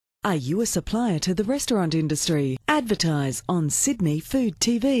Are you a supplier to the restaurant industry? Advertise on Sydney Food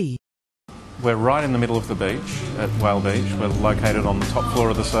TV. We're right in the middle of the beach at Whale Beach. We're located on the top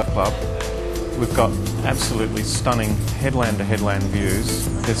floor of the surf club. We've got absolutely stunning headland-to-headland views.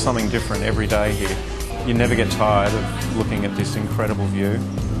 There's something different every day here. You never get tired of looking at this incredible view,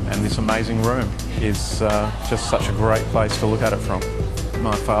 and this amazing room is just such a great place to look at it from.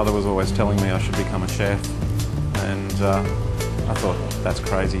 My father was always telling me I should become a chef, and I thought that's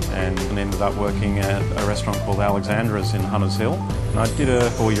crazy, and ended up working at a restaurant called Alexandra's in Hunters Hill. And I did a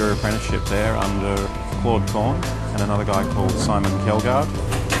 4-year apprenticeship there under Claude Corn and another guy called Simon Kelgard.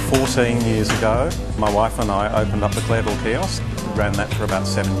 14 years ago, my wife and I opened up the Clairville kiosk. We ran that for about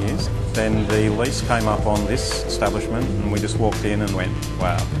 7 years. Then the lease came up on this establishment and we just walked in and went,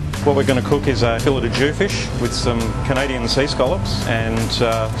 wow. What we're going to cook is a fillet of Jewfish with some Canadian sea scallops and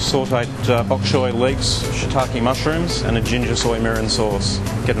sautéed bok choy leeks, shiitake mushrooms and a ginger soy mirin sauce.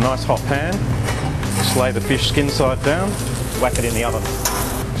 Get a nice hot pan, just lay the fish skin side down, whack it in the oven.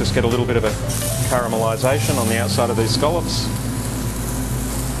 Just get a little bit of a caramelisation on the outside of these scallops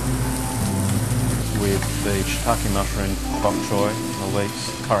with the shiitake mushroom, bok choy, the leeks,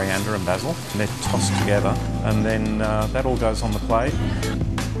 coriander and basil. And they're tossed together, and then that all goes on the plate. A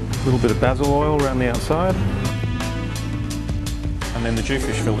little bit of basil oil around the outside, and then the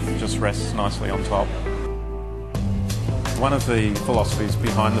Jewfish fillet just rests nicely on top. One of the philosophies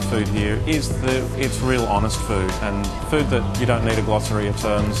behind the food here is that it's real honest food, and food that you don't need a glossary of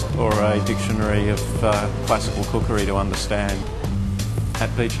terms or a dictionary of classical cookery to understand.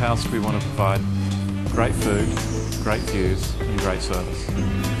 At Beach House we want to provide great food, great views and great service.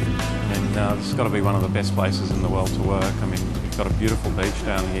 And this has got to be one of the best places in the world to work. I mean, we've got a beautiful beach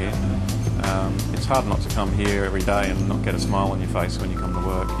down here. It's hard not to come here every day and not get a smile on your face when you come to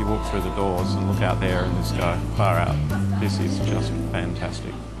work. You walk through the doors and look out there and just go, far out. This is just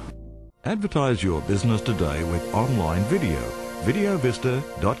fantastic. Advertise your business today with online video.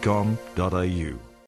 videovista.com.au